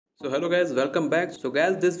So hello guys, welcome back. So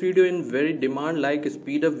guys, this video in very demand like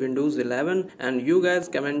speed of Windows 11 and you guys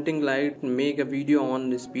commenting like make a video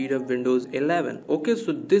on the speed of Windows 11. Okay,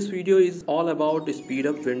 so this video is all about the speed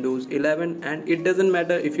of Windows 11 and it doesn't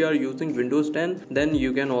matter if you are using Windows 10, then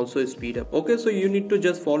you can also speed up. Okay, so you need to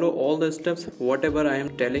just follow all the steps whatever I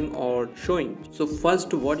am telling or showing. So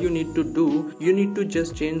first what you need to do, you need to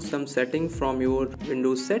just change some setting from your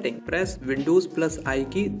Windows setting. Press Windows plus I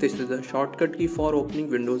key. This is a shortcut key for opening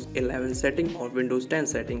Windows 11 setting or Windows 10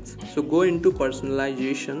 settings. So go into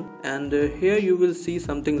personalization and here you will see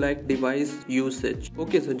something like device usage.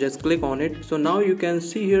 Okay, so just click on it. So now you can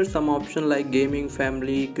see here some option like gaming,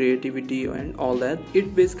 family, creativity and all that.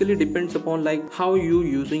 It basically depends upon like how you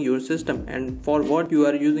using your system and for what you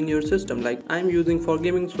are using your system. Like I'm using for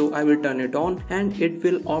gaming, so I will turn it on and it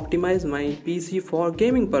will optimize my PC for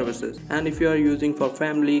gaming purposes. And if you are using for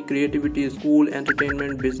family, creativity, school,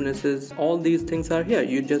 entertainment, businesses, all these things are here.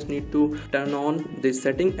 You just need to turn on this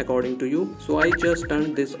setting according to you. So I just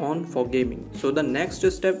turned this on for gaming. So the next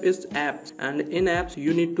step is apps, and in apps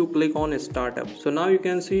you need to click on startup. So now you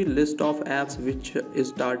can see list of apps which is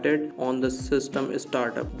started on the system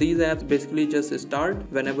startup. These apps basically just start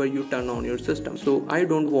whenever you turn on your system. So I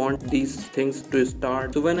don't want these things to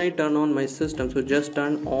start. So when I turn on my system, so just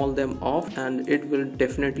turn all them off and it will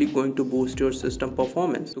definitely going to boost your system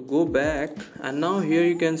performance. So go back and now here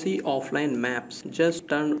you can see offline maps. Just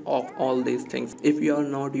turn off all these things if you are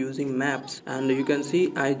not using maps, and you can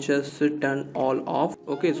see I just turn all off.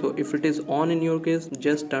 Okay, so if it is on in your case,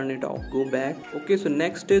 just turn it off. Go back. Okay, so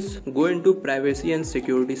next is go into privacy and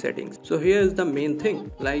security settings. So here is the main thing,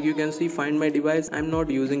 like you can see find my device. I'm not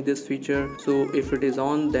using this feature, so if it is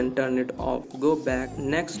on then turn it off. Go back.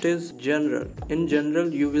 Next is general. In general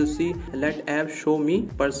you will see let app show me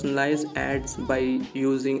personalized ads by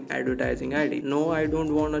using advertising ID. No, I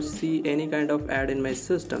don't want to see any kind of ad in my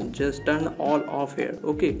system. Just turn all off here.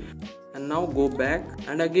 Okay, and now go back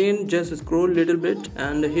and again just scroll little bit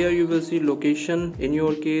and here you will see location. In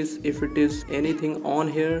your case, if it is anything on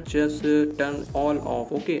here, just turn all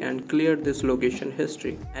off. Okay, and clear this location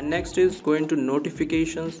history. And next is go into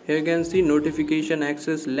notifications. Here you can see notification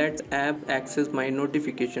access. Let app access my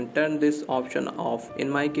notification. Turn this option off. In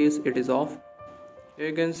my case it is off. Here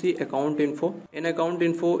you can see account info. In account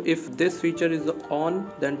info, if this feature is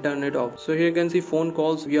on, then turn it off. So here you can see phone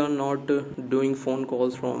calls. We are not doing phone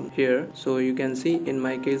calls from here, so you can see in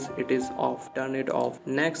my case it is off. Turn it off.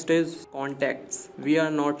 Next is contacts. We are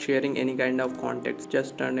not sharing any kind of contacts.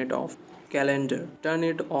 Just turn it off. Calendar, turn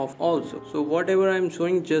it off also. So whatever I'm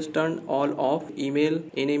showing, just turn all off. Email,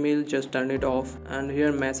 in email just turn it off. And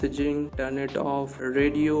here messaging, turn it off.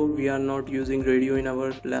 Radio, we are not using radio in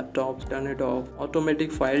our laptops, turn it off. Automatic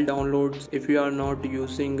file downloads, if you are not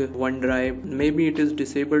using OneDrive, maybe it is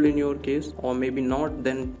disabled in your case or maybe not,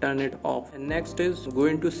 then turn it off. And next is go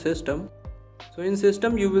into system. So in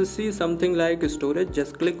system you will see something like storage.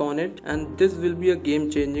 Just click on it and this will be a game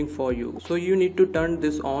changing for you. So you need to turn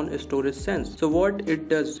this on storage sense. So what it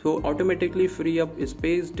does, so automatically free up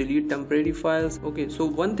space, delete temporary files. Okay, so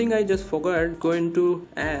one thing I just forgot, go into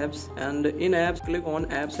apps and in apps click on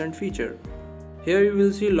apps and feature. Here you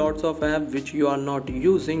will see lots of apps which you are not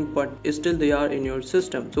using but still they are in your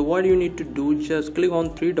system. So what you need to do, just click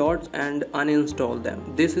on three dots and uninstall them.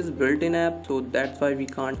 This is built-in app, so that's why we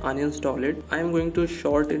can't uninstall it. I am going to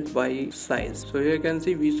sort it by size. So here you can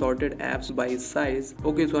see we sorted apps by size.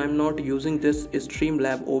 Okay, so I'm not using this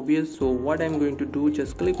Streamlab OBS. So what I'm going to do,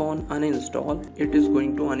 just click on uninstall. It is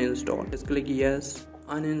going to uninstall. Just click yes.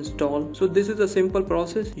 Uninstall. So this is a simple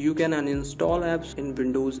process. You can uninstall apps in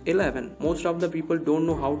Windows 11. Most of the people don't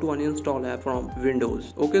know how to uninstall app from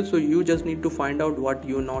Windows. Okay, so you just need to find out what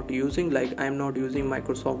you're not using. Like I'm not using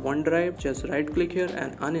Microsoft OneDrive. Just right click here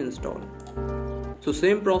and uninstall. So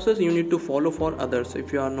same process you need to follow for others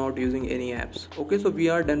if you are not using any apps. Okay, so we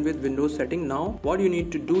are done with Windows setting. Now what you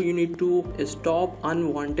need to do, you need to stop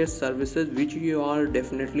unwanted services which you are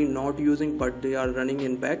definitely not using but they are running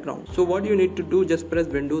in background. So what you need to do, just press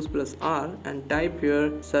Windows plus R and type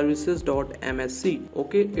here services.msc.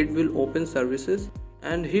 Okay, it will open services.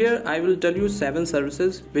 And here I will tell you 7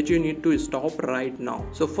 services which you need to stop right now.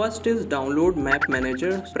 So first is download map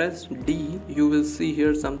manager. Press D. You will see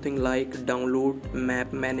here something like download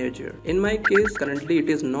map manager. In my case currently it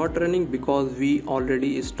is not running because we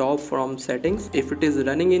already stopped from settings. If it is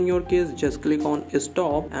running in your case, just click on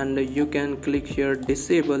stop and you can click here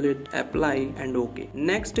disable it, apply and OK.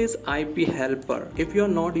 Next is IP helper. If you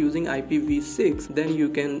are not using IPv6 then you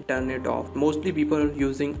can turn it off. Mostly people are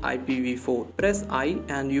using IPv4. Press I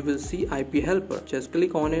apply, and you will see IP helper. Just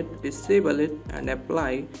click on it, disable it and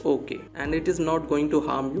apply OK, and it is not going to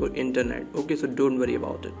harm your internet. Okay, so don't worry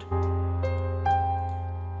about it.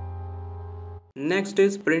 Next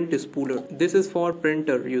is print spooler. This is for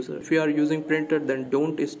printer user. If you are using printer, then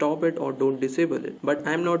don't stop it or don't disable it. But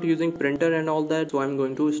I'm not using printer and all that, so I'm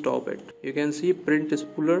going to stop it. You can see print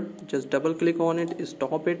spooler. Just double click on it,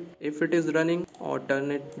 stop it if it is running, or turn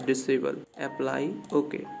it disable. Apply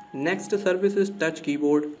OK. Next service is touch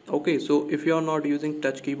keyboard. Okay, so if you are not using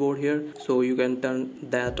touch keyboard here, so you can turn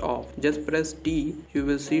that off. Just press T, you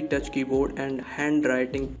will see touch keyboard and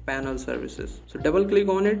handwriting panel services. So double click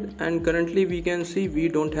on it, and currently we can see we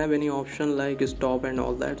don't have any option like stop and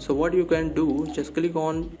all that. So what you can do, just click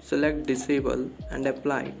on select disable and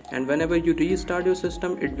apply, and whenever you restart your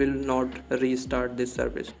system, it will not restart this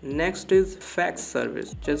service. Next is fax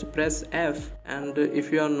service. Just press F, and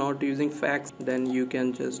if you are not using fax, then you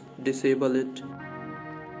can just disable it.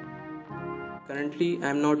 Currently I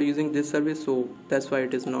am not using this service, so that's why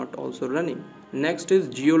it is not also running. Next is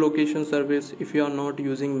geolocation service. If you are not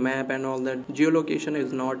using map and all that, geolocation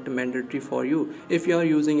is not mandatory for you. If you are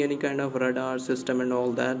using any kind of radar system and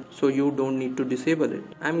all that, so you don't need to disable it.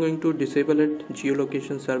 I'm going to disable it,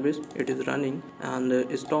 geolocation service. It is running,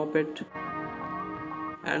 and stop it.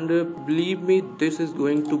 And believe me, this is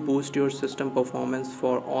going to boost your system performance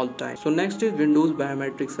for all time. So next is Windows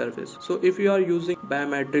biometric service. So if you are using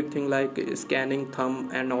biometric thing like scanning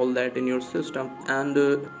thumb and all that in your system, and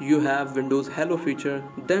you have Windows Hello feature,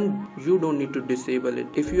 then you don't need to disable it.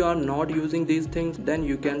 If you are not using these things, then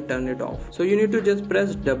you can turn it off. So you need to just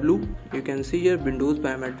press W. You can see here Windows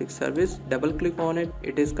biometric service, double click on it.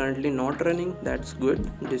 It is currently not running, that's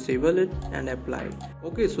good. Disable it and apply.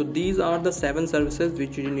 Okay, so these are the 7 services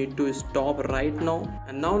which you need to stop right now.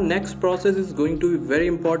 And now next process is going to be very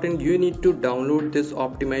important. You need to download this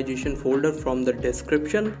optimization folder from the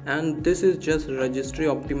description, and this is just registry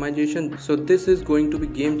optimization. So this is going to be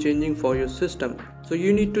game changing for your system. So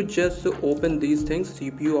you need to just open these things,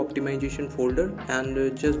 CPU optimization folder,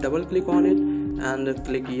 and just double click on it and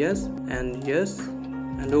click yes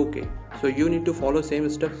and OK. So you need to follow same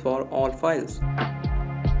steps for all files.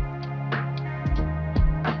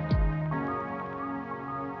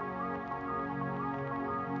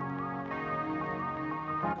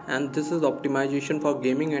 And this is optimization for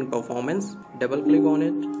gaming and performance. Double click on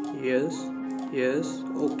it, yes,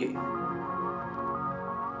 OK.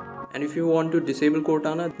 And if you want to disable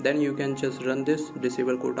Cortana, then you can just run this,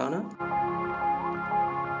 disable Cortana.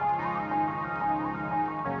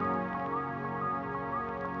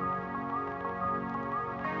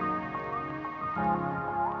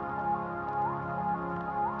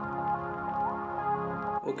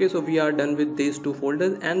 Okay, so we are done with these 2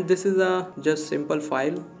 folders, and this is a just simple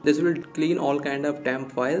file. This will clean all kind of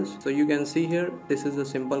temp files. So you can see here, this is a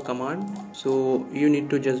simple command. So you need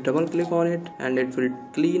to just double click on it, and it will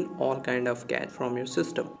clean all kind of cache from your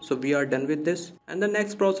system. So we are done with this, and the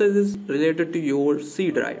next process is related to your C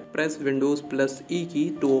drive. Press Windows plus E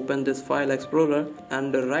key to open this file explorer,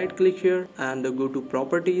 and right click here and go to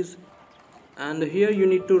properties. And here you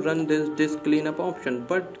need to run this disk cleanup option,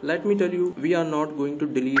 but let me tell you, we are not going to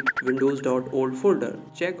delete windows.old folder.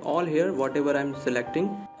 Check all here, whatever I'm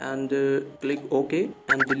selecting, and click OK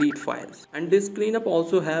and delete files. And disk cleanup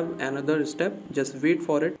also have another step, just wait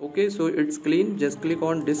for it. Okay, so it's clean, just click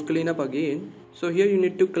on disk cleanup again. So here you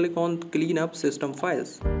need to click on clean up system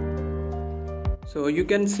files. So you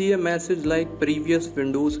can see a message like previous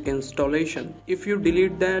Windows installation. If you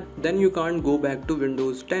delete that, then you can't go back to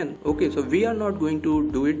Windows 10. Okay, so we are not going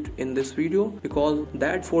to do it in this video because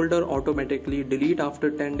that folder automatically delete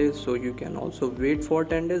after 10 days. So you can also wait for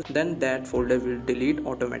 10 days, then that folder will delete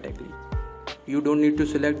automatically. You don't need to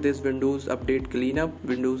select this Windows Update Cleanup,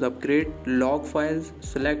 Windows Upgrade, log files,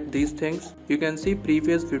 select these things. You can see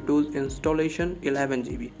previous Windows installation 11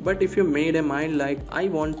 GB. But if you made a mind like I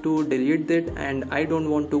want to delete that and I don't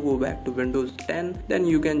want to go back to Windows 10, then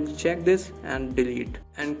you can check this and delete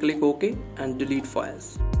and click OK and delete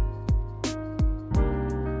files.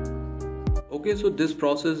 Okay, so this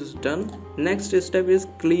process is done. Next step is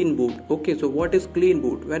clean boot. Okay, so what is clean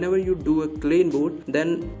boot? Whenever you do a clean boot,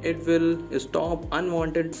 then it will stop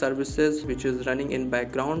unwanted services which is running in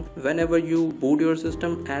background. Whenever you boot your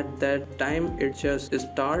system, at that time it just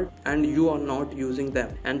start and you are not using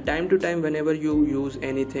them. And time to time, whenever you use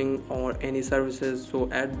anything or any services, so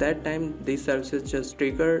at that time these services just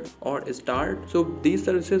trigger or start. So these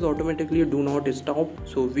services automatically do not stop.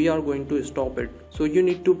 So we are going to stop it. So you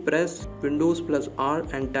need to press Windows Windows plus R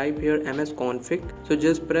and type here msconfig. So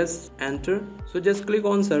just press enter. So just click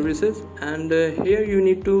on services, and here you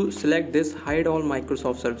need to select this hide all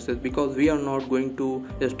Microsoft services, because we are not going to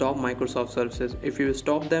stop Microsoft services. If you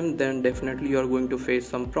stop them, then definitely you are going to face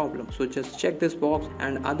some problem. So just check this box,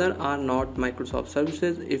 and other are not Microsoft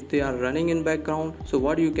services if they are running in background. So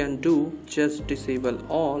what you can do, just disable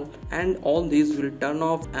all, and all these will turn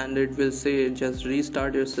off, and it will say just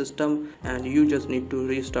restart your system, and you just need to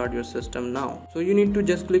restart your system now. So you need to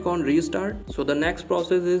just click on restart. So the next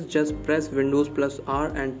process is just press Windows plus R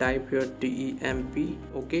and type here temp.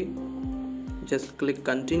 Okay, just click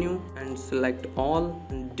continue and select all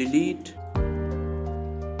and delete.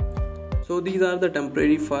 So these are the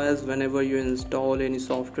temporary files. Whenever you install any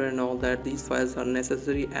software and all that, these files are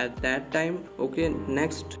necessary at that time. Okay,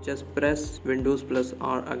 next just press Windows plus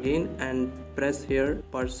R again and press here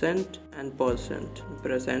 % and %.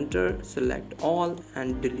 Press enter, select all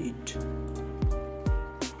and delete.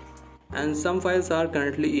 And some files are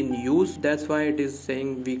currently in use, that's why it is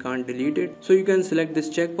saying we can't delete it. So you can select this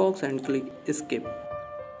checkbox and click escape.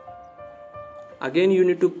 Again you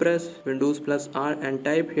need to press Windows plus R and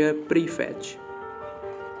type here prefetch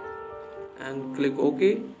and click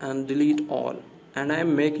OK and delete all. And I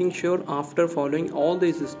am making sure after following all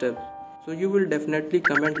these steps, so you will definitely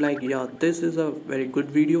comment like, yeah, this is a very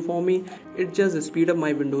good video for me. It just speed up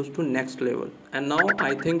my Windows to next level. And now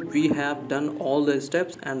I think we have done all the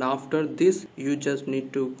steps, and after this you just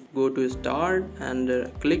need to go to start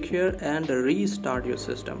and click here and restart your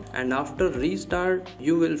system. And after restart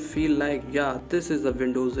you will feel like, yeah, this is a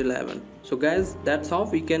Windows 11. So guys, that's how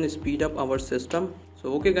we can speed up our system.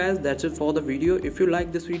 So okay guys, that's it for the video. If you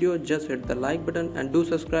like this video, just hit the like button and do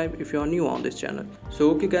subscribe if you are new on this channel. So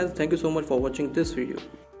okay guys, thank you so much for watching this video.